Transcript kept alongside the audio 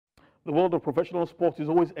The world of professional sports is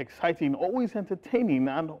always exciting, always entertaining,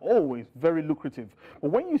 and always very lucrative. But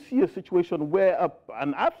when you see a situation where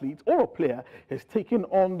an athlete or a player is taking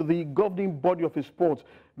on the governing body of his sport,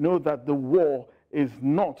 know that the war is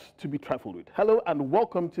not to be trifled with. Hello and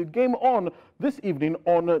welcome to Game On this evening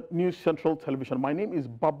on News Central Television. My name is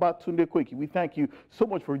Babatunde Koiki. We thank you so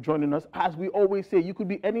much for joining us. As we always say, you could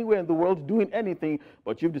be anywhere in the world doing anything,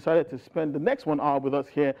 but you've decided to spend the next 1 hour with us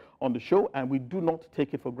here on the show, and we do not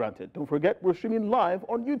take it for granted. Don't forget, we're streaming live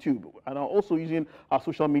on YouTube and are also using our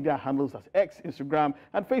social media handles as X, Instagram,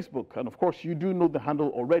 and Facebook. And of course, you do know the handle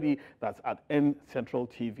already. That's at N Central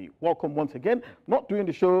TV. Welcome once again. Not doing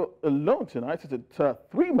the show alone tonight. It's a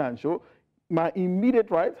three-man show. My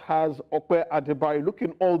immediate right has Adebari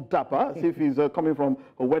looking all dapper, as if he's coming from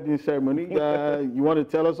a wedding ceremony. You want to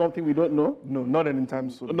tell us something we don't know? No, not anytime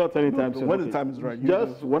soon. Not anytime soon. When the time is right.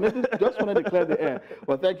 Just wanted to clear the air.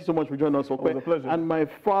 Well, thank you so much for joining us. It was a pleasure. And my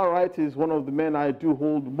far right is one of the men I do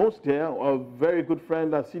hold most dear, a very good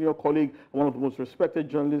friend, a senior colleague, one of the most respected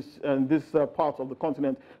journalists in this part of the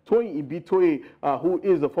continent, Toyin Ibitoye, who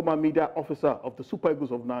is the former media officer of the Super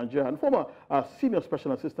Eagles of Nigeria and former senior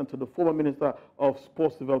special assistant to the former Minister of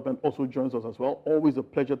Sports Development, also joins us as well. Always a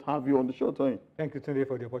pleasure to have you on the show, Toyin. Thank you, Tunde,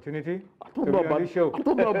 for the opportunity. I don't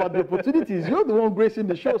know about the opportunities. You're the one gracing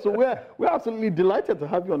the show, so we're absolutely delighted to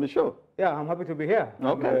have you on the show. Yeah, I'm happy to be here.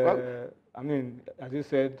 Okay. I mean, as you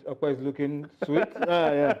said, Opey is looking sweet.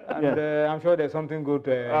 Yeah. I'm sure there's something good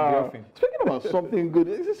in the offing. Speaking about something good,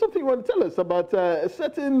 is there something you want to tell us about a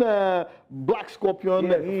certain Black Scorpion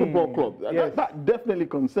football club? Yes. That definitely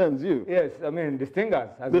concerns you. Yes, I mean, the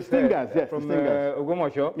Stingers. As The Stingers, yes. From the Stingers.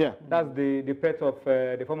 Ogumosho. Yeah. That's the pet of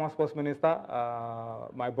the former sports minister,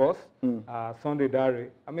 my boss, Sunday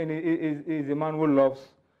Dari. I mean, he's a man who loves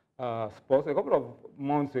sports. A couple of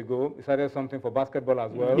months ago, he started something for basketball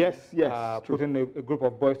as well. Yes. Putting a group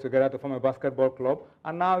of boys together to form a basketball club.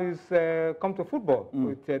 And now he's come to football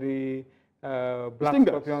with the Black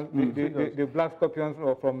Scorpions, the Black Scorpions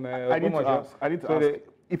from I need to ask,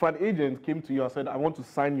 if an agent came to you and said, I want to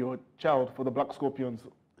sign your child for the Black Scorpions,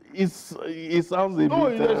 it sounds a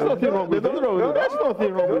bit... There's nothing wrong with it. There's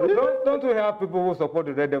nothing wrong with it. Don't we have people who support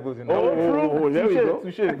the Red Devils in there we go.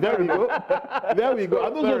 There we go. There we go.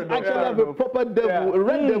 And those ones actually have a proper devil, a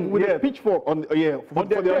red devil with a pitchfork on their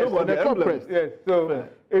club crest. Yes, so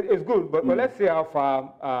it's good. But let's see how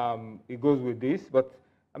far it goes with this. But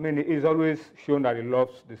I mean, he's always shown that he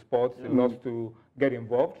loves the sports, he loves to get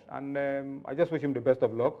involved. And I just wish him the best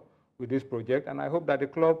of luck with this project. And I hope that the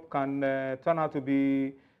club can turn out to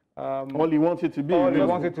be all he wants it to be. All he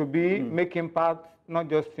wants it to be, make impact, not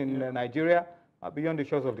just in Nigeria, beyond the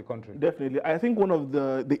shores of the country. Definitely. I think one of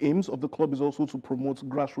the aims of the club is also to promote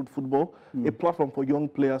grassroots football, a platform for young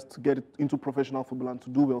players to get into professional football and to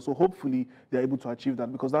do well. So hopefully they're able to achieve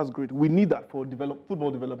that, because that's great. We need that for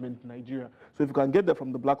football development in Nigeria. So if you can get that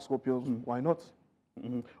from the Black Scorpions, why not?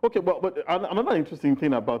 Okay, but another interesting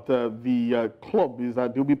thing about the club is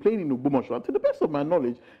that they'll be playing in Ogumosho. To the best of my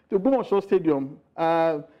knowledge, the Ogumosho Stadium,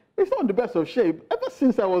 it's not in the best of shape. Ever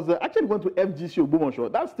since I was actually went to FGC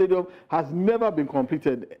Ogumosho, that stadium has never been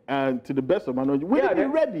completed. And to the best of my knowledge, will it be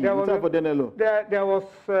ready in time for Danilo? There was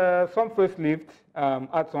some facelift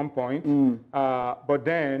at some point, but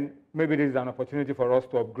then maybe this is an opportunity for us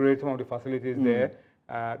to upgrade some of the facilities there.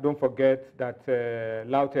 Don't forget that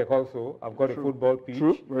Lautech also have got a football pitch.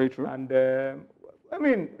 True, very true. And I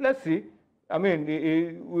mean, let's see. I mean,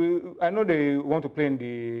 I know they want to play in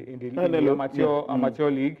the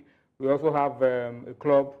amateur league. We also have a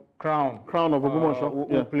club, Crown of Ogumosho,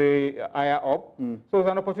 who play higher up. So it's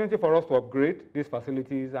an opportunity for us to upgrade these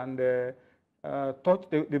facilities and touch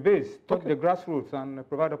the base, touch the grassroots, and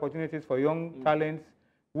provide opportunities for young talents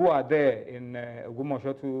who are there in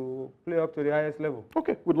Ogumosho to play up to the highest level.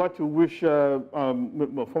 Okay, we'd like to wish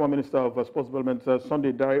former Minister of Sports Development,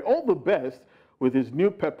 Sunday Dari, all the best with his new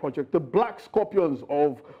pet project, the Black Scorpions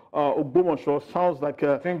of Ogumosho. Sounds like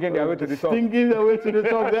stinging their way to the top. Stinging their way to the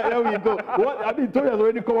top. There we go. I mean, Toyin has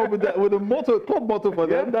already come up with a club motto for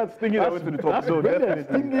them. That's stinging their way to the top. So definitely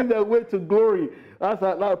stinging their way to glory.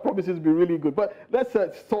 That promises to be really good. But let's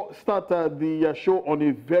start the show on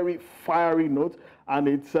a very fiery note. And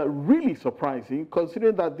it's really surprising,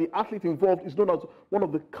 considering that the athlete involved is known as one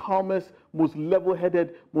of the calmest, most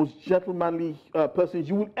level-headed, most gentlemanly persons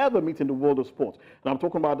you will ever meet in the world of sports. And I'm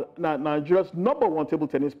talking about Nigeria's #1 table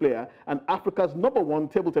tennis player and Africa's #1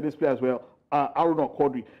 table tennis player as well, Aruna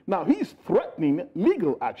Quadri. Now, he's threatening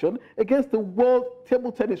legal action against the World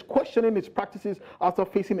Table Tennis, questioning its practices after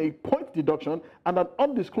facing a point deduction and an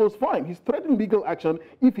undisclosed fine. He's threatening legal action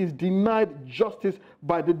if he's denied justice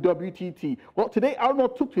by the WTT. Well, today,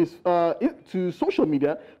 Aruna took to social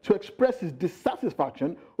media to express his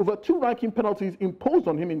dissatisfaction over 2 ranking penalties imposed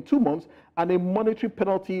on him in 2 months and a monetary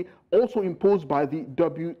penalty also imposed by the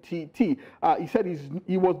WTT. He said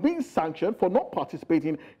he was being sanctioned for not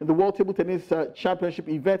participating in the World Table Tennis Championship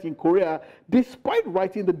event in Korea, despite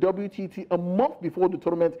writing the WTT a month before the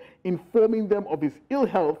tournament, informing them of his ill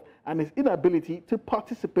health and his inability to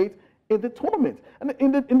participate in the tournament. And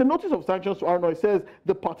in the notice of sanctions to Aruna, it says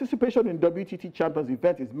the participation in WTT Champions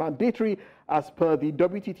event is mandatory as per the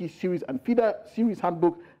WTT Series and FIDE Series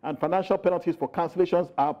Handbook, and financial penalties for cancellations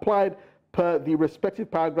are applied per the respective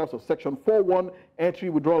paragraphs of Section 4.1, entry,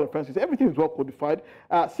 withdrawal offences. Everything is well codified.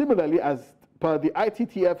 Similarly, as per the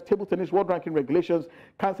ITTF Table Tennis World Ranking Regulations,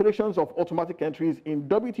 cancellations of automatic entries in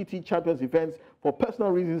WTT Champions events for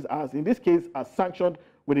personal reasons, as in this case, are sanctioned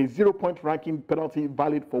with a 0-point ranking penalty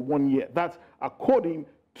valid for 1 year. That's according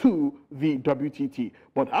to the WTT.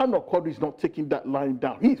 But Aruna Quadri is not taking that line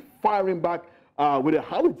down. He's firing back with a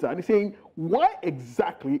howitzer, and he's saying, why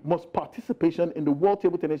exactly must participation in the World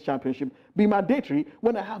Table Tennis Championship be mandatory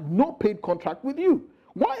when I have no paid contract with you?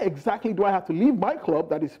 Why exactly do I have to leave my club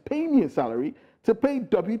that is paying me a salary to play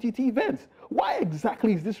WTT events? Why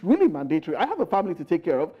exactly is this really mandatory? I have a family to take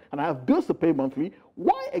care of, and I have bills to pay monthly.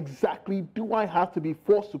 Why exactly do I have to be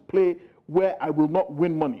forced to play where I will not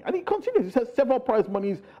win money? And he continues, he says several prize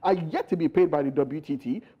monies are yet to be paid by the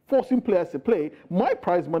WTT, forcing players to play. My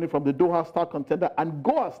prize money from the Doha Star Contender and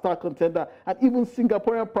Goa Star Contender and even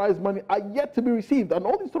Singaporean prize money are yet to be received. And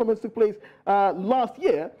all these tournaments took place last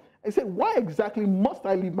year. He said, why exactly must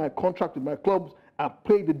I leave my contract with my clubs and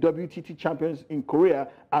play the WTT champions in Korea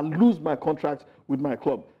and lose my contract with my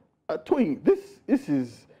club? Toyin, this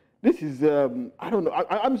is I don't know.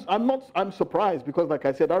 I'm surprised because, like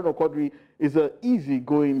I said, Aruna Quadri is an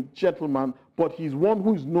easygoing gentleman, but he's one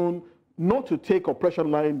who is known not to take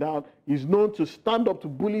oppression lying down. He's known to stand up to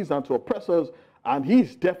bullies and to oppressors, and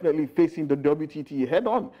he's definitely facing the WTT head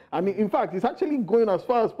on. And in fact, he's actually going as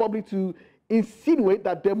far as probably to insinuate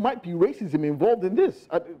that there might be racism involved in this.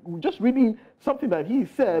 Just reading something that he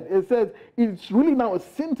said, it says it's really now a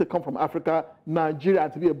sin to come from Africa, Nigeria,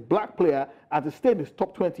 and to be a black player and to stay in this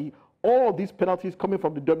top 20. All of these penalties coming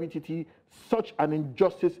from the WTT, such an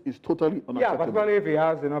injustice is totally unacceptable. Yeah, particularly if he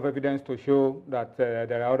has enough evidence to show that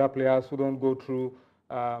there are other players who don't go through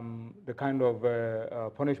the kind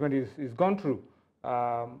of punishment he's gone through.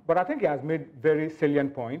 But I think he has made very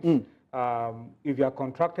salient points. If you are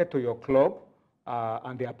contracted to your club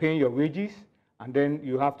and they are paying your wages, and then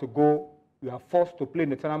you have to go, you are forced to play in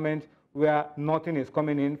the tournament where nothing is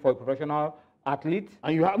coming in for a professional athlete.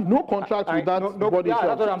 And you have no contract with that body. Yeah,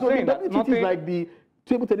 that's what I'm saying. The WTT is like the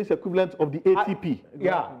table tennis equivalent of the ATP.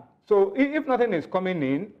 Yeah. So if nothing is coming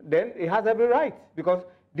in, then it has every right, because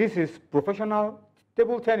this is professional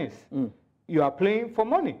table tennis. You are playing for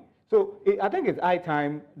money. So I think it's high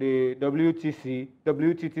time the WTTC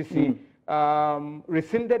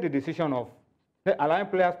rescinded the decision of allowing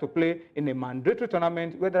players to play in a mandatory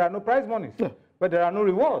tournament where there are no prize monies, where there are no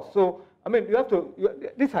rewards. So, I mean,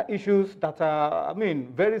 these are issues that are,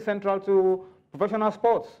 very central to professional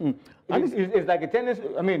sports. It's like a tennis.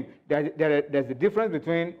 I mean, there's a difference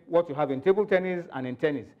between what you have in table tennis and in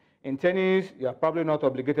tennis. In tennis, you are probably not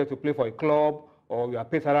obligated to play for a club, or you are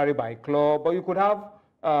paid salary by a club, but you could have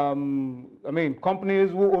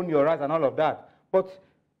companies who own your rights and all of that. But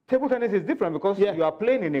table tennis is different because you are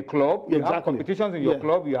playing in a club, you have competitions in your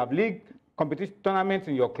club, you have league competition tournaments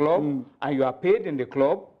in your club, and you are paid in the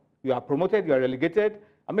club, you are promoted, you are relegated.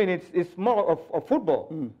 I mean, it's more of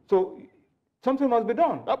football. So something must be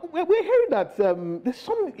done. We're hearing that there's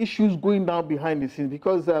some issues going down behind the scenes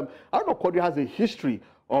because Aruna Quadri has a history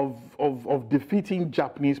of defeating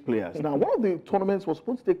Japanese players. Now, one of the tournaments was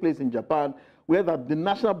supposed to take place in Japan, where the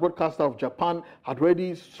national broadcaster of Japan had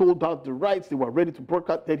already sold out the rights, they were ready to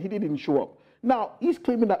broadcast, and he didn't show up. Now, he's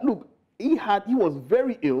claiming that, look, he was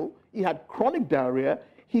very ill, he had chronic diarrhea,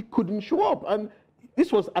 he couldn't show up, and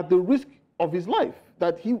this was at the risk of his life,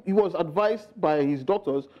 that he was advised by his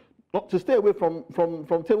doctors not to stay away from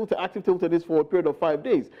active table tennis for a period of 5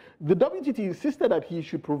 days. The WTT insisted that he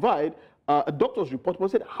should provide a doctor's report,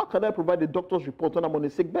 but said, how can I provide a doctor's report when I'm on a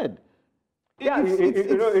sick bed? Yeah,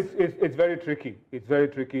 it's very tricky. It's very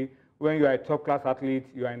tricky. When you are a top-class athlete,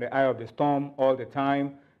 you are in the eye of the storm all the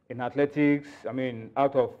time. In athletics,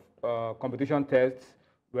 out of competition tests,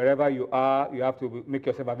 wherever you are, you have to make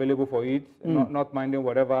yourself available for it, not minding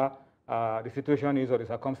whatever the situation is or the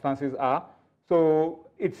circumstances are. So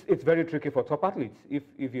it's very tricky for top athletes.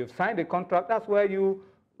 If you've signed a contract, that's where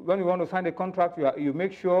when you want to sign a contract, you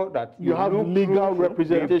make sure that you have legal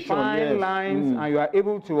representation, fine lines, and you are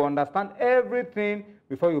able to understand everything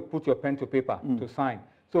before you put your pen to paper to sign.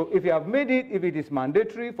 So if you have made it, if it is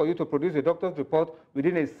mandatory for you to produce a doctor's report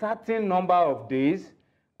within a certain number of days,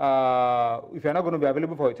 if you're not going to be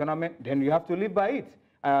available for a tournament, then you have to live by it.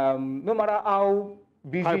 No matter how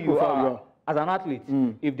busy you are as an athlete,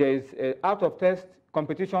 if there is an out-of-test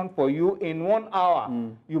competition for you in 1 hour,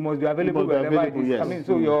 you must be available wherever it is. Yes. I mean,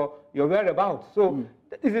 so your whereabouts. So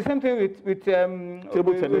it's the same thing with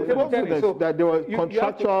table tennis. So that there was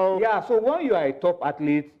contractual. So when you are a top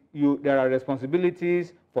athlete, there are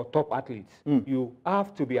responsibilities for top athletes. You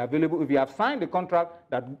have to be available. If you have signed the contract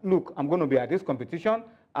that, look, I'm going to be at this competition,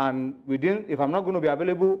 and if I'm not going to be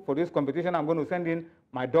available for this competition, I'm going to send in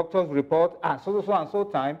my doctor's report at so and so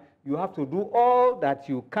time. You have to do all that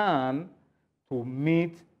you can to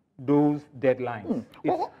meet those deadlines.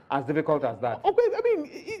 It's as difficult as that. Okay, I mean,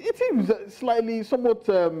 it seems slightly, somewhat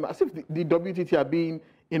as if the WTT are being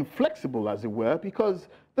inflexible, as it were, because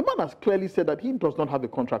the man has clearly said that he does not have a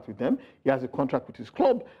contract with them. He has a contract with his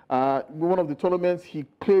club. One of the tournaments, he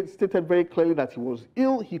stated very clearly that he was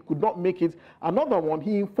ill. He could not make it. Another one,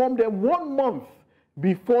 he informed them 1 month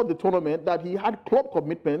before the tournament that he had club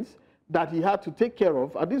commitments that he had to take care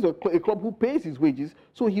of. And this is a club who pays his wages,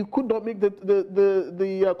 so he could not make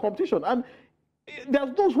the competition. And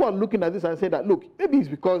there's those who are looking at this and say that, look, maybe it's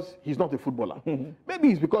because he's not a footballer.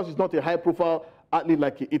 Maybe it's because he's not a high-profile athlete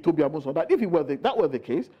like Etobi Amusan. That if that were the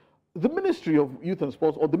case, the Ministry of Youth and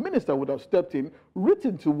Sports or the minister would have stepped in,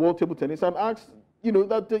 written to World Table Tennis and asked,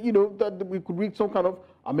 that we could reach some kind of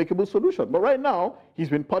amicable solution. But right now, he's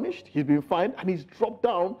been punished, he's been fined, and he's dropped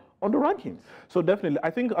down on the rankings. So definitely,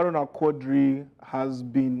 I think Aruna Quadri has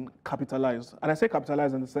been capitalized. And I say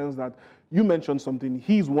capitalized in the sense that you mentioned something.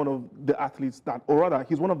 He's one of the athletes that, or rather,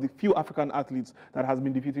 he's one of the few African athletes that has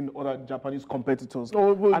been defeating other Japanese competitors.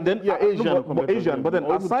 And then, Asian. But then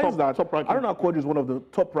aside that, Aruna Quadri is one of the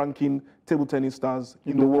top-ranking table tennis stars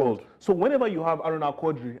in the world. So whenever you have Aruna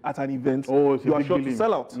Quadri at an event, you are sure to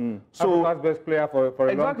sell out. So Africa's best player for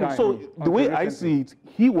a long time. So the way I see it,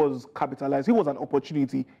 he was capitalized. He was an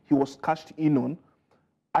opportunity. He was cashed in on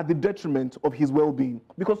at the detriment of his well-being.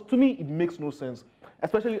 Because to me, it makes no sense,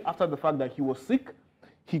 especially after the fact that he was sick.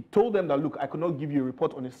 He told them that, look, I could not give you a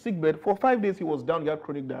report on a sick bed. For 5 days, he was down, he had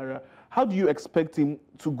chronic diarrhea. How do you expect him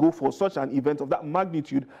to go for such an event of that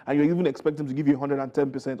magnitude, and you even expect him to give you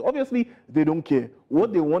 110%? Obviously, they don't care.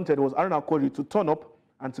 What they wanted was Aruna Quadri to turn up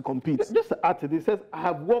and to compete. Just to add to this, says, I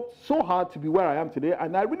have worked so hard to be where I am today,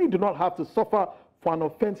 and I really do not have to suffer for an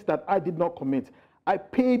offense that I did not commit. I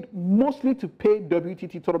paid mostly to pay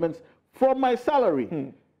WTT tournaments from my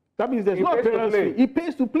salary. That means there's no appearance fee. He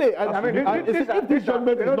pays to play. And if this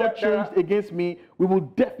judgment is not changed against me, we will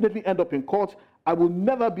definitely end up in court. I will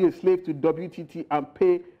never be a slave to WTT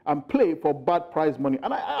and play for bad prize money.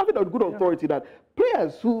 And I have it on good authority that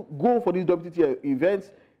players who go for these WTT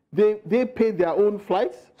events, they pay their own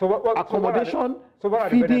flights, accommodation,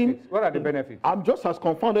 feeding. What are the benefits? I'm just as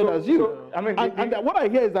confounded as you. And what I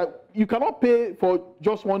hear is that you cannot pay for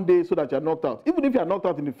just 1 day so that you're knocked out. Even if you're knocked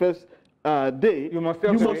out in the first day, you must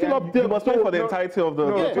still pay for the entirety of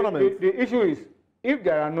the tournament. The issue is, if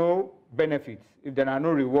there are no benefits, if there are no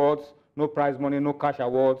rewards, no prize money, no cash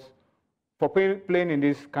awards for playing in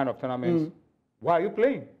this kind of tournaments, why are you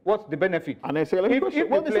playing? What's the benefit? And I say,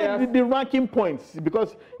 the ranking points,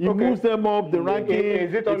 because it moves them up, the ranking,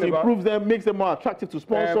 it improves them, makes them more attractive to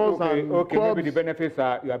sponsors and clubs. Maybe the benefits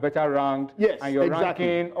are you are better ranked, and your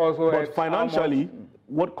ranking also. But financially,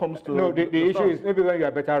 what comes to the issue is maybe when you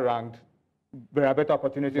are better ranked, there are better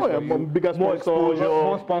opportunities for you, bigger more exposure,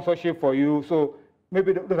 more sponsorship for you. So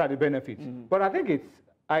maybe those are the benefits. But I think it's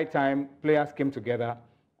high time players came together.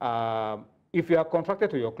 If you are contracted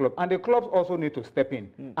to your club, and the clubs also need to step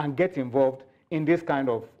in and get involved in this kind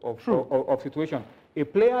of situation. A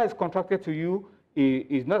player is contracted to you, he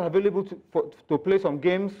is not available to play some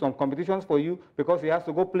games, some competitions for you because he has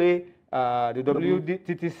to go play the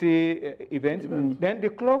WTTC event. Then the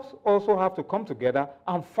clubs also have to come together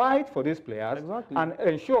and fight for these players and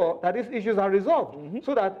ensure that these issues are resolved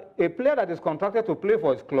so that a player that is contracted to play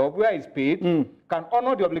for his club where he's paid can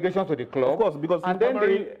honor the obligations to the club. Of course, because and then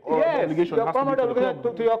obligation has honor the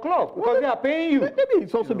obligation to your club because they are paying you. Maybe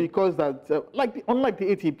it's also because that, unlike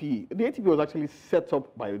the ATP was actually set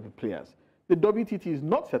up by the players. The WTT is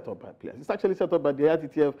not set up by players. It's actually set up by the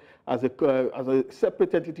ITTF as a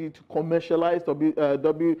separate entity to commercialize table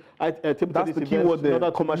That's the keyword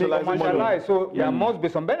there, commercialize. So there must be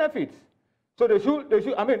some benefits. So they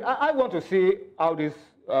should. I mean, I want to see how this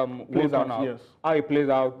will turn out, out, yes. how it plays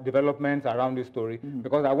out, developments around this story,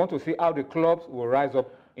 because I want to see how the clubs will rise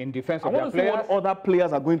up in defense of their players. I want to see what other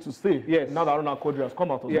players are going to say. Yes. Now that Ronald Kodri has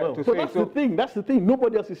come out as well. So that's the thing. That's the thing.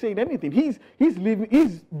 Nobody else is saying anything. He's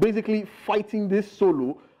basically fighting this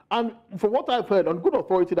solo. And from what I've heard on good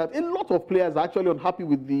authority, that a lot of players are actually unhappy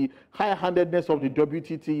with the high-handedness of the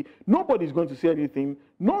WTT. Nobody's going to say anything.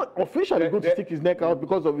 Not officially going to stick his neck out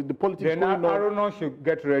because of the politics going on. Aruna should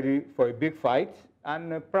get ready for a big fight,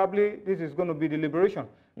 and probably this is going to be the liberation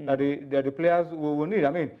that the players will need.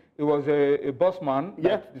 I mean, it was a bossman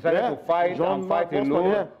that decided to fight and fight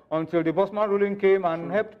alone until the bossman ruling came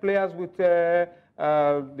and helped players with their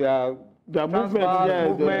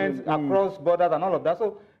movements across borders and all of that.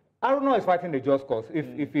 So Aruna is fighting the just cause.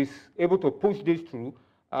 If he's able to push this through,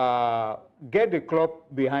 get the club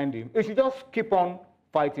behind him, he should just keep on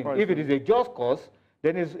fighting. If it is a just cause,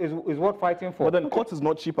 then it's worth fighting for. But then court is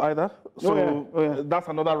not cheap either, so that's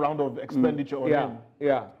another round of expenditure on him.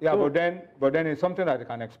 So, but then it's something that they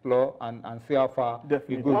can explore and see how far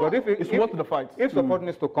it goes. But it's worth the fight. If support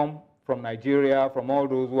needs to come from Nigeria, from all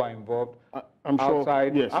those who are involved, I'm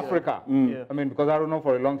outside sure, Africa. I mean, because I don't know,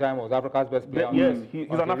 for a long time was Africa's best player. Yes, he's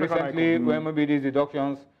an African recently, icon. when maybe these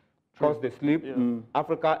deductions caused the slip,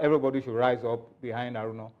 Africa, everybody should rise up behind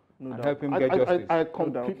Aruna and help him get justice. I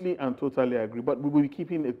completely and totally agree. But we will be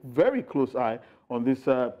keeping a very close eye on this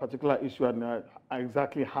particular issue and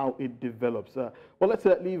exactly how it develops. Well, let's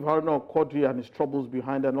leave Aruna Kodri and his troubles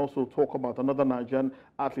behind and also talk about another Nigerian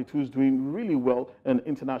athlete who's doing really well in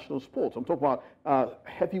international sports. I'm talking about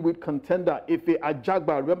heavyweight contender Efe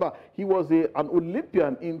Ajagba. Remember, he was an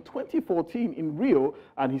Olympian in 2014 in Rio,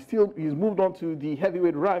 and he's moved on to the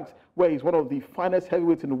heavyweight ranks, where he's one of the finest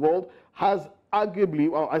heavyweights in the world, has arguably,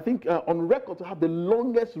 well, I think on record to have the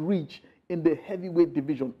longest reach in the heavyweight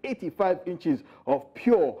division, 85 inches of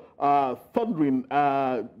pure thundering,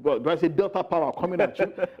 well, do I say Delta power coming at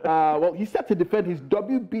you? Well, he's set to defend his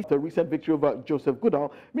WBC, the recent victory over Joseph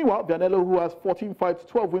Goddall. Meanwhile, Vianello, who has 14 fights,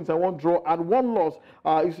 12 wins and 1 draw and 1 loss,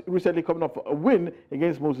 is recently coming off a win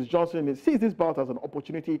against Moses Johnson. He sees this bout as an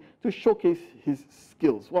opportunity to showcase his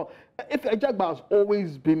skills. Well, Efe Ajagba has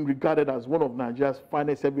always been regarded as one of Nigeria's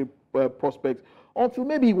finest heavyweight prospects, until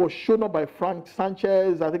maybe he was shown up by Frank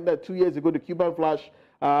Sanchez, I think that 2 years ago, the Cuban Flash,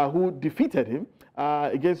 who defeated him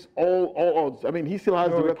against all odds. I mean, he still has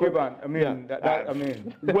the record. Cuban, I mean, I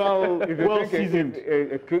mean, well seasoned.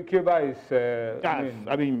 Cuba is,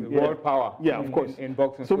 world power. Yeah, of course. In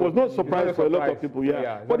boxing. So it was not surprising for a lot of people.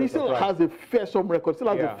 But he still has a fearsome record. Still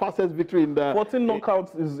has the fastest victory in the 14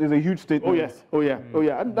 knockouts is a huge statement. Oh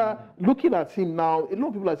yeah. And looking at him now, a lot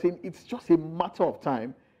of people are saying it's just a matter of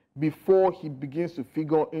time before he begins to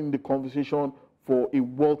figure in the conversation for a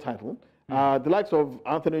world title. The likes of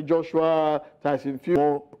Anthony Joshua, Tyson Fury,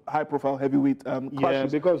 more high-profile heavyweight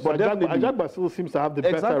clashes. Yeah, because Ajagba still seems to have the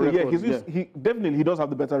better record. He definitely does have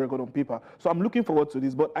the better record on paper. So I'm looking forward to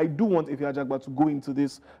this, but I do want Efe Ajagba to go into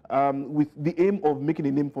this with the aim of making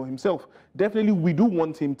a name for himself. Definitely, we do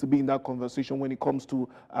want him to be in that conversation when it comes to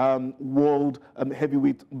world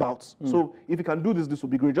heavyweight bouts. So if he can do this, this will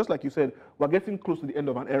be great. Just like you said, we're getting close to the end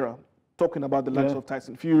of an era. Talking about the likes of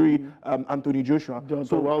Tyson Fury, Anthony Joshua, having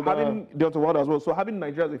Deontay Wilder as well. So having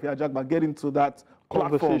Nigeria's Efe Ajagba get into that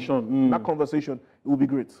conversation, it will be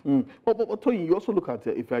great. But Toyin, you also look at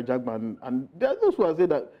Efe Ajagba, and there's those who are saying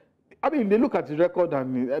that, I mean, they look at his record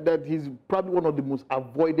and that he's probably one of the most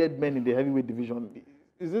avoided men in the heavyweight division.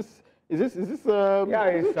 Is this I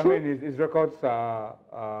mean, his records are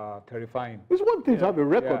terrifying. It's one thing to have a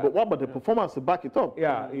record, but what about the performance to back it up?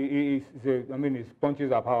 Yeah, I mean, his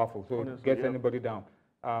punches are powerful, so it gets anybody down.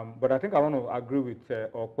 But I think I want to agree with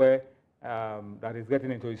Opeyemi that he's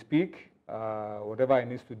getting into his peak. Whatever he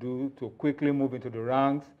needs to do to quickly move into the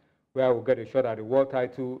ranks where we'll get a shot at the world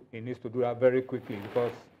title, he needs to do that very quickly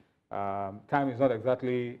because time is not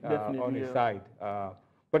exactly on his side.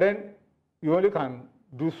 But then you only can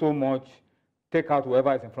do so much, take out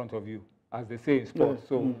whoever is in front of you, as they say in sports.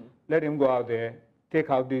 So let him go out there, take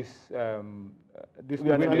out this next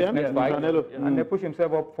fight, and then push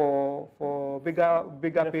himself up for bigger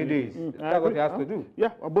paydays. That's what he has to do. Yeah,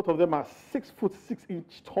 both of them are 6'6"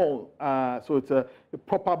 tall. So it's a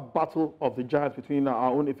proper battle of the giants between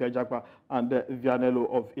our own Efe Ajagba and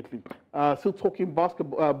Vianello of Italy. Still talking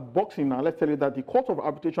boxing now, let's tell you that the Court of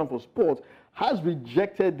Arbitration for Sport has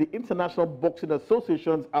rejected the International Boxing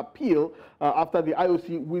Association's appeal after the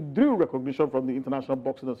IOC withdrew recognition from the International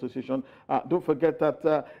Boxing Association. Don't forget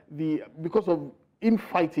that because of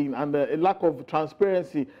infighting and a lack of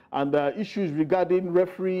transparency and issues regarding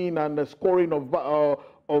refereeing and scoring of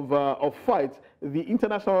of fights, the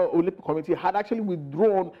International Olympic Committee had actually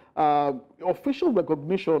withdrawn official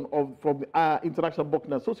recognition from the International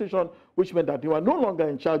Boxing Association, which meant that they were no longer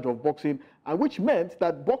in charge of boxing, and which meant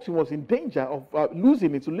that boxing was in danger of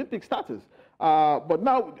losing its Olympic status. But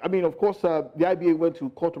now, I mean, of course, the IBA went to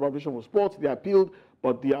Court of Arbitration for Sports. They appealed,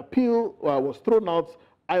 but the appeal was thrown out.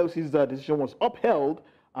 IOC's decision was upheld,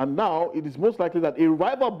 and now it is most likely that a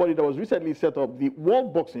rival body that was recently set up, the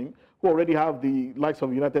World Boxing, who already have the likes of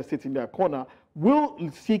the United States in their corner, will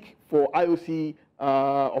seek for IOC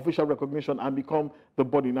official recognition and become the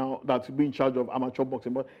body now that's be in charge of amateur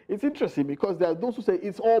boxing. But it's interesting because there are those who say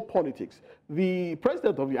it's all politics. The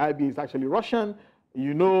president of the IBA is actually Russian.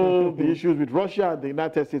 You know the issues with Russia, the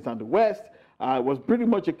United States, and the West. It was pretty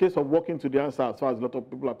much a case of walking to the answer as far as a lot of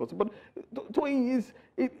people are concerned. But Toyin,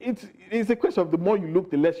 it's a question of the more you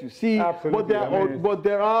look, the less you see. Absolutely. But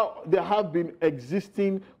there have been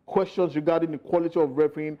existing questions regarding the quality of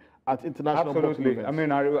refereeing at international boxing events. I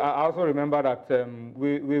mean, I also remember that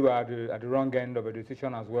we were at the wrong end of a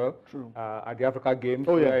decision as well. True. At the Africa Games,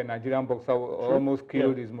 where a Nigerian boxer almost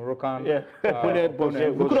killed his Moroccan opponent.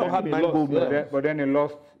 We could have had 9 gold medals. But then he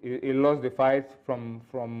lost the fight from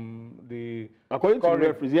the according scoring, to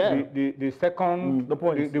the referees, the second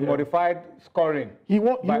the modified scoring. He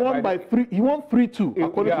won by 3-2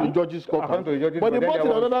 according to the judges' scorecard. But they brought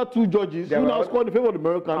in another 2 judges who now scored in favor of the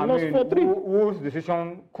American. He lost 4-3. Whose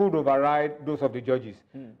decision could override those of the judges.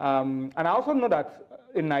 And I also know that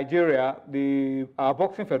in Nigeria, our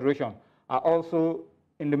boxing federation are also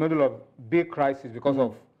in the middle of big crisis because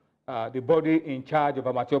of the body in charge of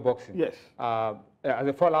amateur boxing. Yes. As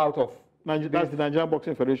a fallout of that's the Nigerian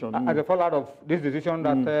Boxing Federation. As a fallout of this decision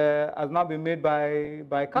that has now been made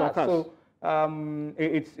by CAS. So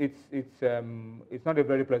it's not a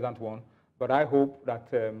very pleasant one. But I hope that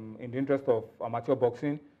in the interest of amateur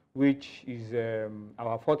boxing, which is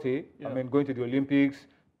our forte, I mean, going to the Olympics,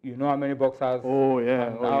 you know how many boxers.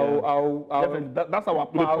 That's our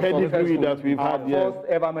pedigree that we've had. Our first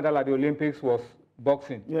ever medal at the Olympics was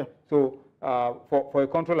boxing. Yeah. So for a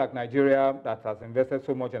country like Nigeria that has invested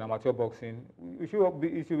so much in amateur boxing, we should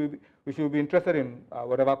be interested in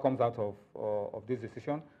whatever comes out of this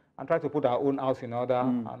decision, and try to put our own house in order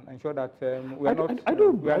and ensure that we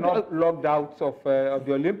are not locked out of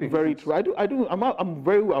the Olympics. Very true. I'm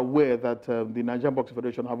very aware that the Nigerian Boxing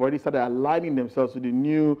Federation have already started aligning themselves to the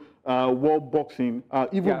new world boxing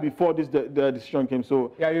even before the decision came.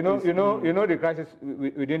 So you know the crisis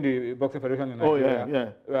within the boxing federation in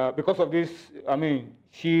Nigeria. Because of this, I mean,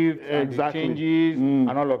 shifts and the changes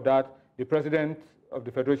and all of that, the president of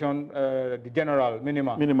the federation, the general,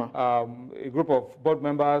 Minima. A group of board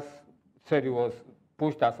members said he was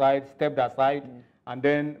pushed aside, stepped aside, and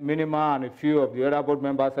then Minima and a few of the other board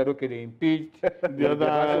members said, okay, they impeached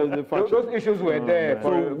those issues were there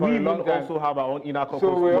for a long time. Also have our own inner caucus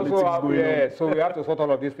so we also have, so we have to sort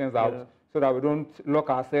all of these things out so that we don't lock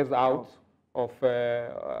ourselves out of the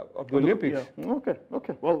Olympics. Okay.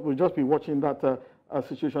 Well, we'll just be watching that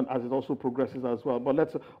situation as it also progresses as well. But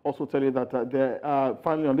let's also tell you that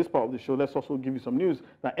finally on this part of the show, let's also give you some news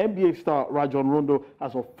that NBA star Rajon Rondo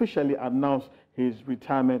has officially announced his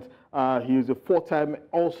retirement. He is a 4-time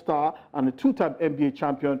All-Star and a 2-time NBA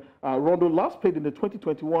champion. Rondo last played in the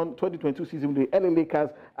 2021-2022 season with the LA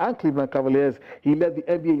Lakers and Cleveland Cavaliers. He led the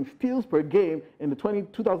NBA in steals per game in the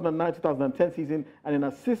 2009-2010 season and in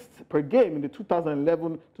assists per game in the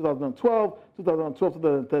 2011-2012,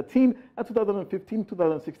 2012-2013, and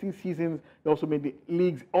 2015-2016 seasons. He also made the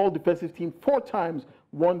league's all-defensive team 4 times,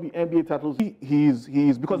 won the NBA titles. He's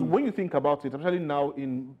because when you think about it, especially now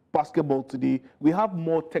in basketball today, we have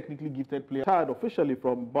more technically gifted players. Retired officially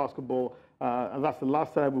from basketball, and that's the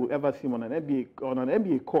last time we will ever see him on an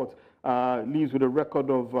NBA court. Leaves with a record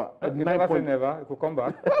of 9 points. Never. It could come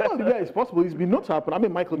back. Well, yeah, it's possible. It's been known to happen. I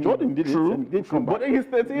mean, Michael Jordan did it. And did come back. But he's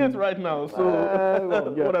 38 right now. So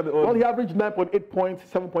well, he averaged 9.8 points,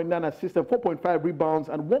 7.9 assists, and 4.5 rebounds,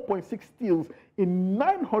 and 1.6 steals in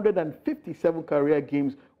 957 career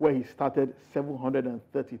games, where he started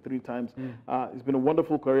 733 times. It's been a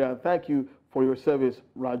wonderful career, and thank you for your service,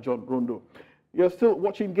 Rajon Rondo. You're still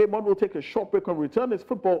watching Game On. We'll take a short break and return. It's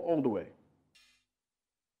football all the way.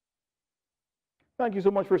 Thank you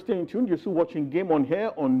so much for staying tuned. You're still watching Game On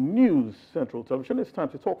here on News Central Television. It's time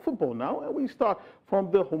to talk football now, and we start from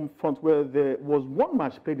the home front, where there was one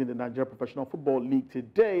match played in the Nigeria Professional Football League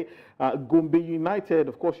today. Gombe United,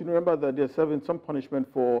 of course, you remember that they're serving some punishment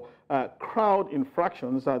for crowd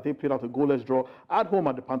infractions. They played out a goalless draw at home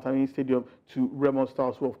at the Pantamini Stadium to Remo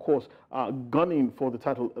Stars, who, of course, are gunning for the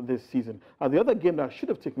title this season. The other game that should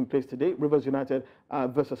have taken place today, Rivers United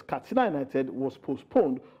versus Katsina United, was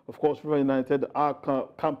postponed. Of course, Rivers United are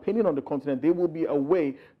campaigning on the continent. They will be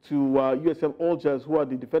away to USM Algiers, who are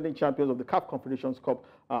the defending champions of the CAF Confederations Cup,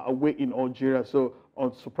 away in Algeria. So,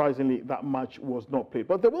 unsurprisingly, that match was not played.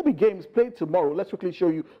 But there will be games played tomorrow. Let's quickly show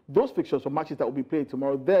you those fixtures for matches that will be played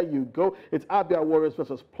tomorrow. There you go. It's Abia Warriors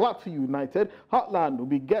versus Plateau United. Heartland will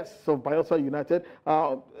be guests of Bayelsa United.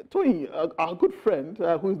 Toyin, our good friend,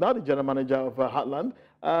 who is now the general manager of Heartland,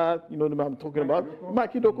 you know the man I'm talking about,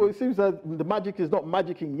 Mike Idoko. It seems that the magic is not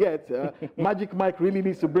magicking yet. Magic Mike really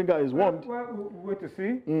needs to bring out his wand. Well, we'll wait to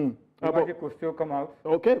see. The magic will still come out.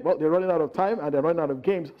 Okay, well, they're running out of time and they're running out of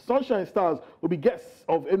games. Sunshine Stars will be guests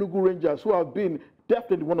of Enugu Rangers, who have been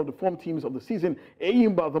definitely one of the form teams of the season.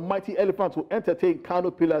 Eyimba, the mighty Elephants, will entertain Kano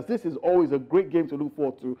Pillars. This is always a great game to look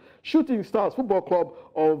forward to. Shooting Stars Football Club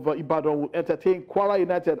of Ibadan will entertain Kwara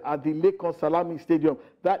United at the Lekon Salami Stadium.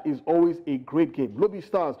 That is always a great game. Lobby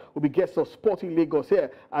Stars will be guests of Sporting Lagos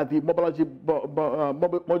here at the Mobolaji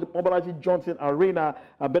Johnson Arena.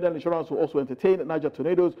 Bedell Insurance will also entertain Niger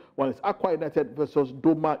Tornadoes, while it's Aqua United versus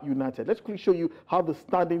Doma United. Let's quickly show you how the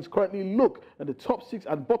standings currently look at the top 6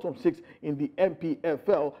 and bottom 6 in the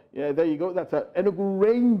MPFL. Yeah, there you go. That's Enugu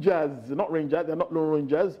Rangers, not Rangers, they're not Lone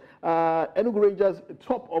Rangers. Enugu Rangers,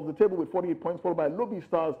 top of the table with 48 points, followed by Lobby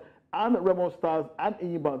Stars and Remo Stars and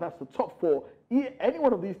Eyimba. That's the top 4. Any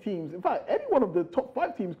one of these teams, in fact, any one of the top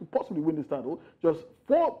 5 teams could possibly win this title. Just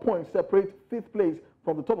 4 points separate 5th place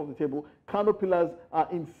from the top of the table. Kano Pillars are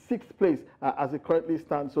in 6th place as it currently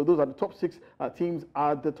stands. So those are the top 6 teams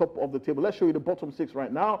at the top of the table. Let's show you the bottom 6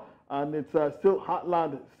 right now. And it's still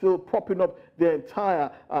Heartland, still propping up the entire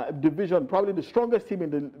division, probably the strongest team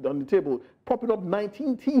on the table, propping up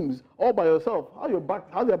 19 teams all by yourself.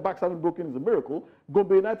 How their backs haven't broken is a miracle.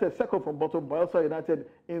 Gombe United second from bottom, Bayelsa United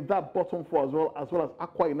in that bottom 4 as well as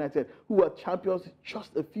Aqua United, who were champions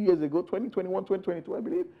just a few years ago, 2021, 2022, I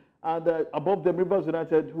believe. And above them, Rivers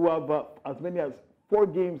United, who have as many as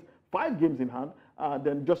 5 games in hand.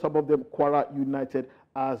 Then just above them, Kwara United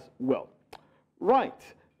as well. Right.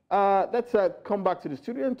 Let's come back to the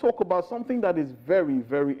studio and talk about something that is very,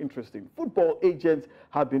 very interesting. Football agents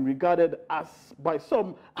have been regarded by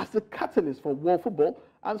some as the catalyst for world football,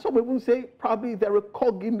 and some people say probably they're a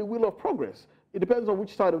cog in the wheel of progress. It depends on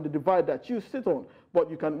which side of the divide that you sit on.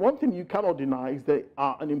 But one thing you cannot deny is they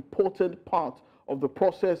are an important part of the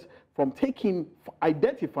process, from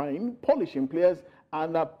identifying, polishing players,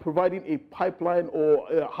 and providing a pipeline or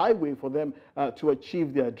a highway for them to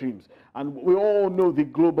achieve their dreams. And we all know the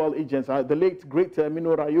global agents. The late, great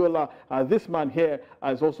Mino Raiola, this man here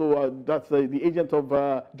is also, that's the agent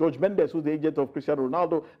of George Mendes, who's the agent of Cristiano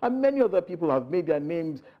Ronaldo, and many other people have made their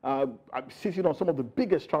names sitting on some of the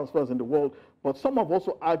biggest transfers in the world. But some have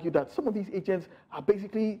also argued that some of these agents are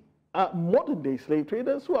basically modern-day slave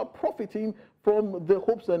traders who are profiting from the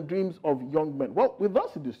hopes and dreams of young men. Well, with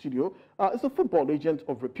us in the studio is a football agent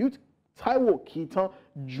of repute. Taiwo Keita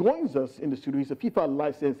joins us in the studio. He's a FIFA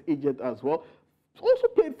licensed agent as well. He's also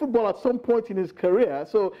played football at some point in his career.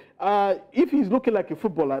 So if he's looking like a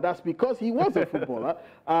footballer, that's because he was a footballer.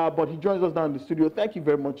 But he joins us now in the studio. Thank you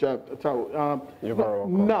very much, Taiwo. You're very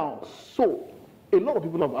welcome. Now, so a lot of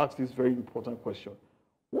people have asked this very important question.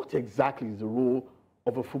 What exactly is the role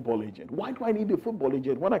of a football agent? Why do I need a football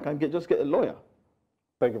agent when I can just get a lawyer?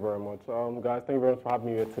 Thank you very much. Guys, thank you very much for having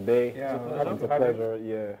me here today. Yeah, it's a pleasure.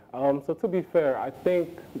 Yeah. So to be fair, I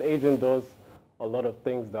think the agent does a lot of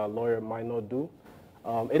things that a lawyer might not do.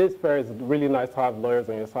 It is fair. It's really nice to have lawyers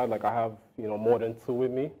on your side. Like I have, more than 2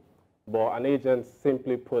 with me. But an agent,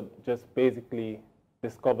 simply put, just basically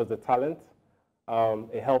discovers the talent.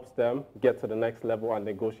 It helps them get to the next level and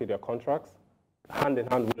negotiate their contracts, hand in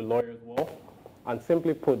hand with the lawyer as well. And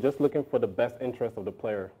simply put, just looking for the best interest of the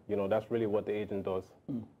player. That's really what the agent does.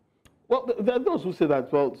 Well, there are those who say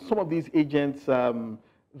that, well, some of these agents,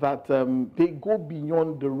 they go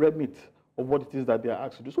beyond the remit of what it is that they are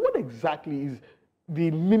asked to do. So what exactly is the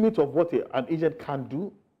limit of what an agent can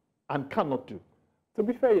do and cannot do? To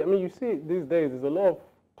be fair, I mean, you see these days, there's a lot of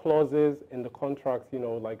clauses in the contracts,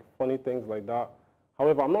 like funny things like that.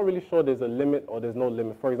 However, I'm not really sure there's a limit or there's no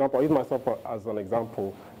limit. For example, I use myself as an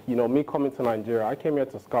example. Me coming to Nigeria, I came here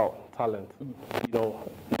to scout talent.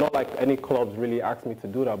 Not like any clubs really asked me to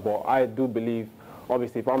do that, but I do believe,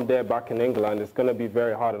 obviously, if I'm there back in England, it's going to be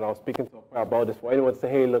very hard. And I was speaking to a about this. For anyone to say,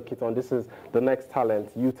 hey, look, Keaton, this is the next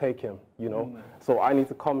talent. You take him, you know. So I need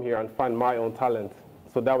to come here and find my own talent.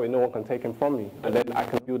 So that way no one can take him from me. And then I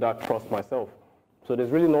can build that trust myself. So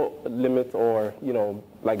there's really no limit or, you know,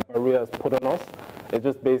 like barriers put on us. It's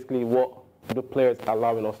just basically what the players are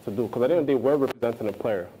allowing us to do. Because at the end of the day, we're representing a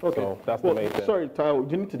player. Okay. So that's the main thing. Sorry, Tao,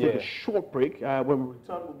 you need to take a short break. When we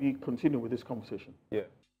return, we'll continue with this conversation. Yeah.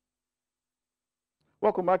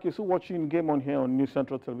 Welcome back. You're still watching Game On here on New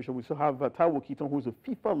Central Television. We still have Taiwo Keaton, who's a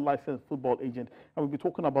FIFA licensed football agent, and we'll be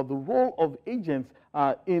talking about the role of agents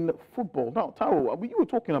in football. Now, Taiwo, you were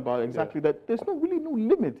talking about exactly that there's really no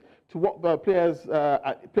limit to what the players'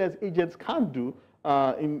 agents can do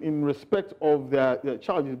in respect of their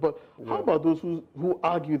charges. But how about those who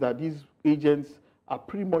argue that these agents are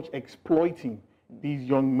pretty much exploiting these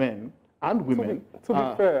young men and women? To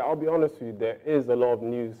be fair, I'll be honest with you, there is a lot of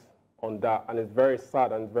news on that, and it's very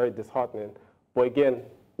sad and very disheartening. But again,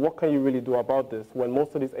 what can you really do about this when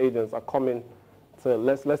most of these agents are coming to,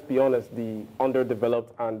 let's be honest, the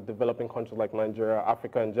underdeveloped and developing countries like Nigeria,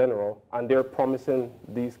 Africa in general, and they're promising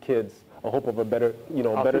these kids a hope of a better,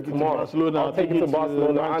 better tomorrow. I'll take it to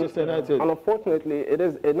Barcelona. And unfortunately,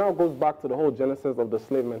 it now goes back to the whole genesis of the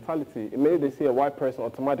slave mentality. Immediately they see a white person,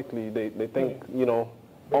 automatically they think,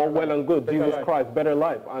 all well and good, Jesus Christ, better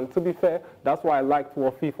life. And to be fair, that's why I liked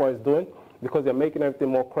what FIFA is doing, because they're making everything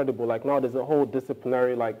more credible. Like now there's a whole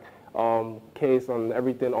disciplinary case and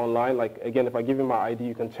everything online. Like again, if I give you my ID,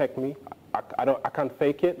 you can check me. I can't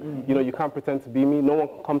fake it. You can't pretend to be me. No one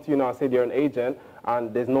can come to you now and say they're an agent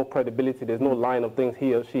and there's no credibility, there's no line of things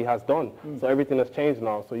he or she has done. So everything has changed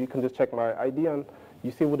now. So you can just check my ID and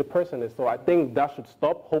you see who the person is. So I think that should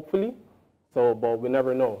stop, hopefully. So, but we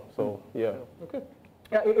never know. So yeah. Okay.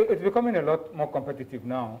 Yeah, it's becoming a lot more competitive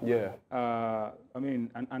now. Yeah. I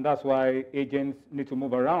mean, and that's why agents need to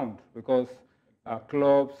move around, because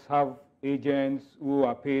clubs have agents who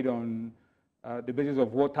are paid on the basis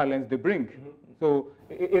of what talents they bring. So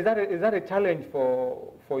is that a challenge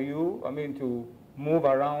for you? I mean, to move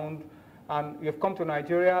around, and you've come to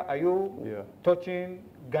Nigeria. Are you touching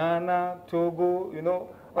Ghana, Togo,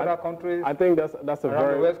 other countries? I think that's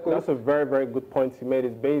a very very good point you made.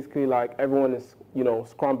 It's basically like everyone is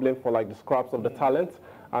scrambling for like the scraps of the talent.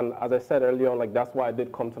 And as I said earlier on, like that's why I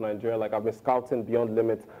did come to Nigeria. Like I've been scouting Beyond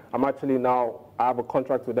Limits. I'm actually now, I have a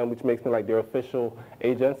contract with them, which makes me like their official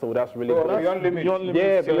agent. So that's really good. Beyond Limits.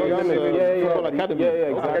 Yeah, Beyond Limits. Football Academy. Yeah,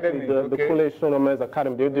 exactly. The Kule Shonomen's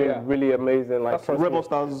Academy. They're doing really amazing. Like Rebel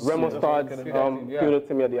Stars. Field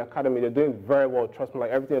team at the academy. They're doing very well. Trust me.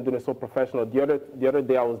 Like everything they're doing is so professional. The other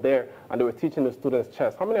day I was there and they were teaching the students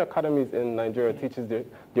chess. How many academies in Nigeria teaches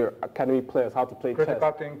their academy players how to play chess?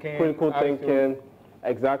 Critical thinking.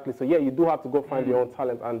 Exactly. So yeah, you do have to go find your own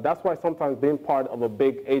talent, and that's why sometimes being part of a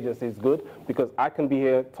big agency is good, because I can be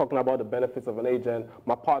here talking about the benefits of an agent.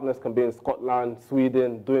 My partners can be in Scotland,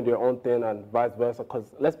 Sweden, doing their own thing, and vice versa.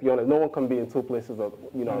 Because let's be honest, no one can be in two places at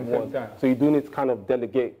once. So you do need to kind of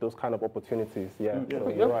delegate those kind of opportunities. Yeah. So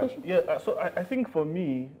you're right. Yeah. So I think for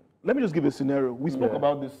me, let me just give a scenario. We spoke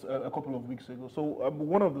about this a couple of weeks ago. So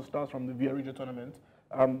one of the stars from the Via Regio tournament.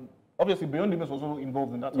 Obviously, Beyond Limits was also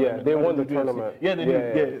involved in that tournament. Yeah, they won the tournament. Yeah, they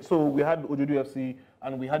did. Yeah. So we had Ojodu FC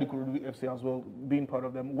and we had Ikorodu FC as well, being part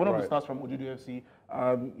of them. One of the stars from Ojodu FC,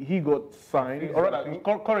 he got signed.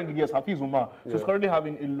 Currently, yes, Hafiz Umar. So he's currently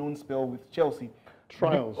having a loan spell with Chelsea.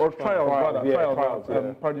 Trials.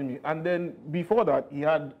 Pardon me. And then before that, he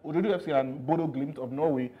had Ojodu FC and Bodo Glimt of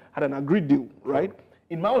Norway had an agreed deal, right?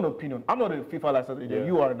 In my own opinion, I'm not a FIFA licensed agent,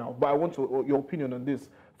 you are now, but I want your opinion on this.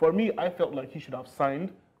 For me, I felt like he should have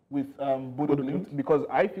signed with Bodo Glimt, because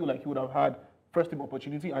I feel like he would have had first team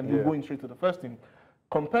opportunity and he's going straight to the first team.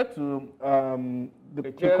 Compared to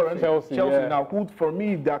the current Chelsea now, who for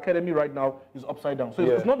me, the academy right now is upside down. So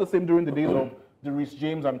it's not the same during the days of the Rhys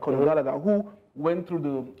James and Conor Gallagher, who went through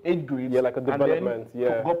the 8 grades like a development, and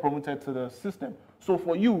then got promoted to the system. So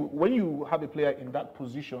for you, when you have a player in that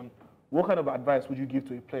position, what kind of advice would you give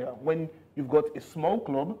to a player when you've got a small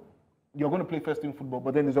club, you're going to play first team football,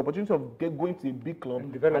 but then there's the opportunity of going to a big club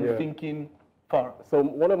and thinking far? So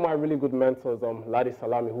one of my really good mentors, Ladi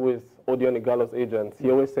Salami, who is Odion Igalo's agent,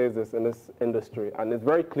 he always says this in this industry, and it's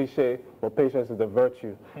very cliche, but patience is a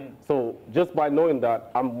virtue. So just by knowing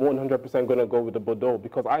that, I'm 100% going to go with the Bordeaux,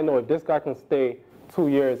 because I know if this guy can stay 2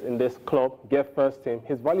 years in this club, get first team,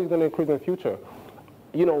 his value is going to increase in the future.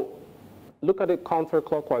 Look at it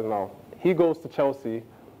counterclockwise now. He goes to Chelsea,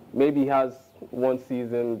 maybe he has one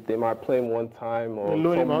season, they might play him one time or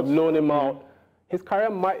loan him out. His career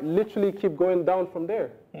might literally keep going down from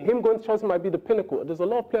there. Him going to Chelsea might be the pinnacle. There's a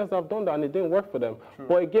lot of players that have done that and it didn't work for them.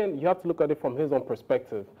 But again, you have to look at it from his own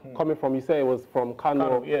perspective. Coming from, you say it was from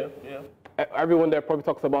Kano. everyone there probably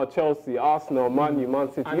talks about Chelsea, Arsenal, Man U,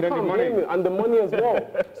 Man City. And then the money. And the money as well.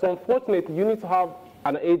 So unfortunately, you need to have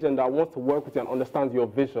an agent that wants to work with you and understands your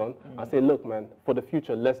vision and say, look, man, for the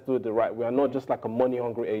future, let's do it the right way. We are not just like a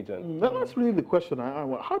money-hungry agent. That's really the question.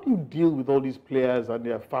 How do you deal with all these players and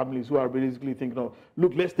their families who are basically thinking, oh,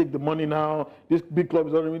 look, let's take the money now. This big club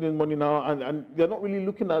is already making money now. And they're not really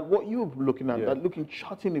looking at what you're looking at. They're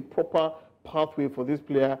charting a proper pathway for this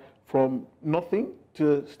player from nothing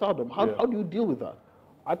to stardom. How do you deal with that?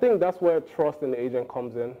 I think that's where trust in the agent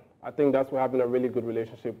comes in. I think that's where having a really good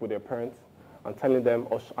relationship with their parents and telling them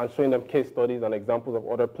and showing them case studies and examples of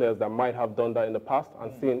other players that might have done that in the past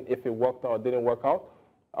and seeing if it worked out or didn't work out.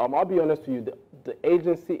 I'll be honest with you, the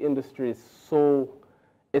agency industry is so,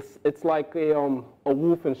 it's like a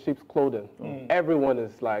wolf in sheep's clothing. Everyone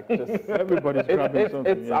is like just everybody's grabbing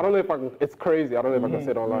something. I don't know if I can, it's crazy. I don't know if I can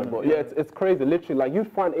say it online, but yeah, it's crazy. Literally, like you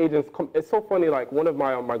find agents it's so funny. Like one of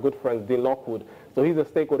my good friends, Dean Lockwood, so he's a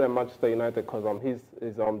stakeholder in Manchester United because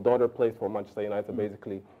his daughter plays for Manchester United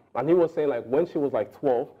basically. And he was saying, like, when she was, like,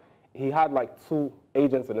 12, he had, like, 2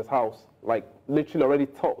 agents in his house, like, literally already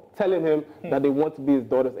telling him that they want to be his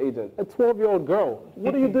daughter's agent. A 12-year-old girl,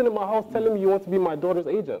 what are you doing in my house telling me you want to be my daughter's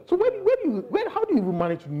agent? So how do you even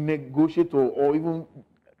manage to negotiate or even,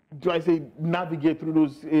 navigate through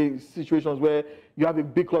those situations where you have a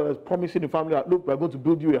big club that's promising the family that, look, we're going to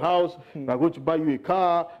build you a house, we're going to buy you a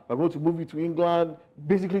car, we're going to move you to England,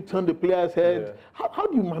 basically turn the player's head. How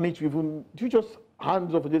do you manage to even, do you just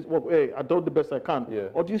hands off this, well, hey, I do the best I can,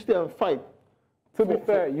 or do you stay and fight? To be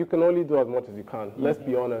fair, you can only do as much as you can. Let's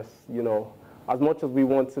be honest, you know, as much as we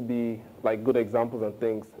want to be like good examples and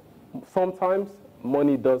things, sometimes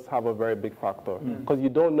money does have a very big factor because you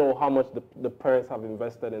don't know how much the parents have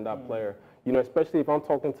invested in that player. You know, especially if I'm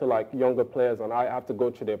talking to like younger players and I have to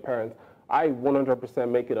go to their parents, I 100%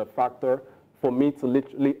 make it a factor for me to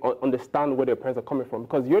literally understand where their parents are coming from,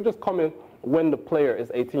 because you're just coming when the player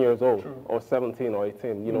is 18 years old or 17 or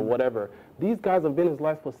 18, you know, whatever. These guys have been in his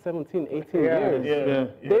life for 17, 18 years.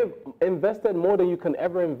 They've invested more than you can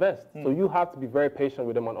ever invest. So you have to be very patient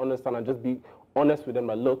with them and understand and just be honest with them.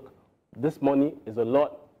 Like, look, this money is a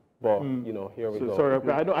lot, but, you know, here we go. Sorry,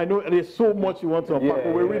 I know there's so much you want to unpack,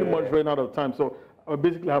 but we're really much running out of time. So I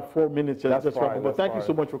basically have 4 minutes just wrap up. But thank you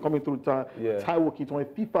so much for coming through, Taiwo Kiton, a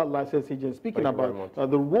FIFA licensed agent, speaking about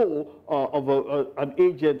the role of an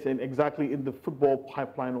agent exactly in the football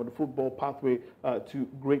pipeline or the football pathway to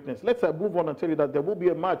greatness. Let's move on and tell you that there will be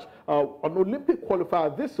a match, an Olympic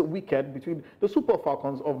qualifier this weekend between the Super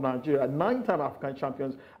Falcons of Nigeria, 9-time African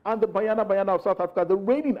champions, and the Bayana of South Africa, the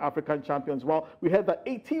reigning African champions. Well, we heard that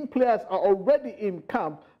 18 players are already in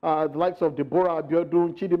camp. The likes of Deborah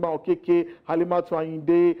Abiodun, Chidima Okeke, Halima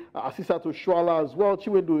Tuayinde, Asisato Shuala as well,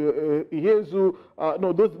 Chiwendu Ihezu.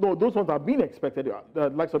 Those ones are being expected. The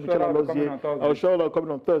likes of Michelle Alozie, Shuala coming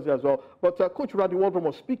on Thursday as well. But Coach Randy Waldron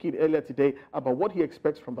was speaking earlier today about what he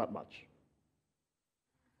expects from that match.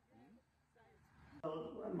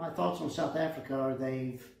 My thoughts on South Africa are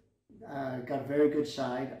they've got a very good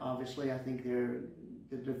side. Obviously, I think they're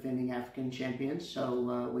the defending African champions,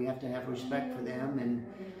 so we have to have respect for them, and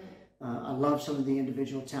I love some of the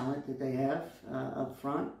individual talent that they have up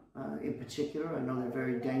front. In particular, I know they're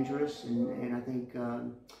very dangerous, and I think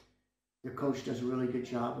their coach does a really good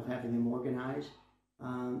job of having them organized.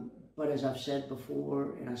 But as I've said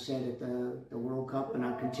before, and I said at the World Cup, and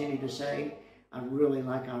I continue to say, I really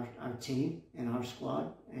like our team and our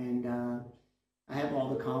squad, and I have all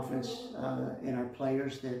the confidence in our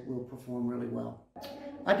players that will perform really well.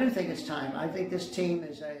 I do think it's time. I think this team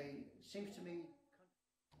seems to me.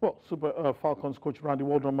 Well, Super Falcons coach Randy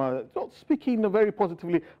Waldron speaking very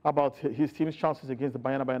positively about his team's chances against the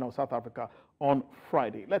Bayana of South Africa on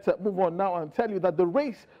Friday. Let's move on now and tell you that the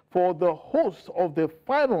race for the host of the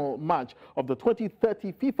final match of the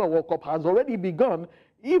 2030 FIFA World Cup has already begun,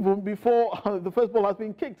 even before the first ball has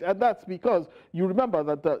been kicked. And that's because you remember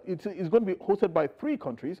that it's going to be hosted by 3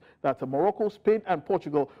 countries. That's Morocco, Spain, and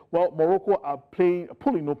Portugal. Well, Morocco are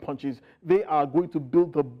pulling no punches. They are going to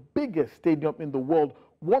build the biggest stadium in the world,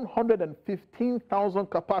 115,000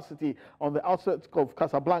 capacity on the outskirts of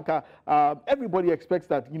Casablanca. Everybody expects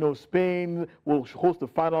that, you know, Spain will host the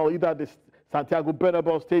final, either the Santiago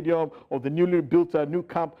Bernabeu Stadium or the newly built new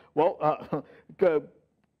camp. Well,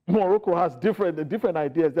 Morocco has different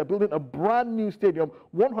ideas. They're building a brand new stadium,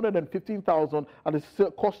 115,000 at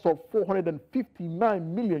a cost of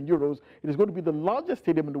 459 million euros. It is going to be the largest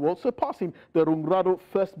stadium in the world, surpassing the Rungrado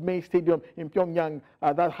First May Stadium in Pyongyang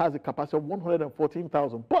that has a capacity of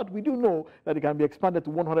 114,000. But we do know that it can be expanded to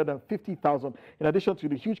 150,000. In addition to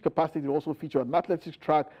the huge capacity, it will also feature an athletics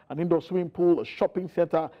track, an indoor swimming pool, a shopping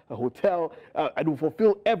center, a hotel, and will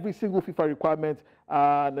fulfill every single FIFA requirement.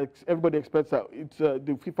 And everybody expects it's the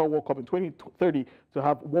FIFA World Cup in 2030 to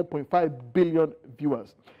have 1.5 billion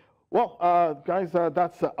viewers. Well, guys,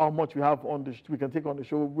 that's how much we have on we can take on the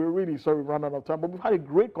show. We're really sorry we ran out of time, but we've had a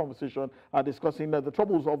great conversation discussing the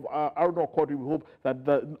troubles of Arnold Quadri. We hope that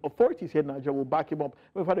the authorities here in Nigeria will back him up.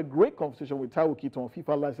 We've had a great conversation with Taiwo Kiton,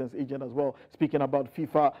 FIFA licensed agent as well, speaking about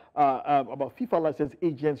FIFA licensed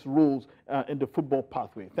agents' roles in the football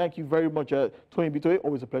pathway. Thank you very much, Toyin Ibitoye.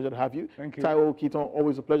 Always a pleasure to have you. Thank you. Taiwo Kiton,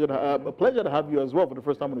 always a pleasure to have you as well for the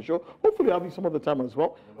first time on the show. Hopefully, I'll have you some other time as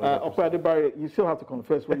well. Adebari, you still have to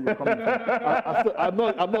confess when you were coming. I'm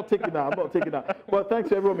not taking that. But thanks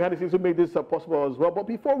to everyone behind the scenes who made this possible as well. But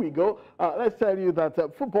before we go, let's tell you that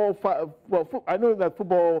I know that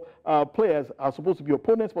football players are supposed to be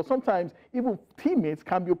opponents, but sometimes even teammates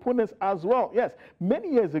can be opponents as well. Yes,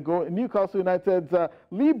 many years ago in Newcastle United's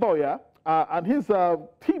Lee Bowyer and his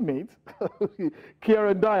teammate,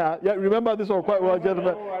 Kieran Dyer, yeah, remember this one quite well,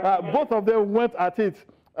 gentlemen. Both of them went at it.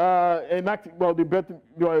 They bet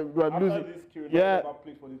you are losing. Yeah,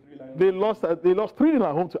 they lost 3-0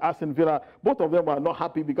 at home to Aston Villa. Both of them were not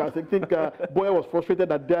happy because I think Boyer was frustrated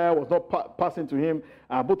that Dyer was not passing to him.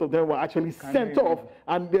 Both of them were actually sent off,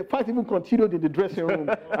 and the fight even continued in the dressing room.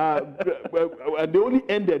 And they only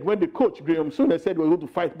ended when the coach Graham Souness said we were going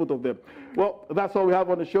to fight both of them. Well, that's all we have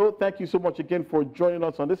on the show. Thank you so much again for joining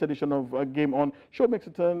us on this edition of Game On. Show makes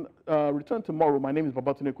return tomorrow. My name is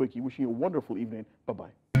Babatunde Koiki. Wishing you a wonderful evening. Bye-bye.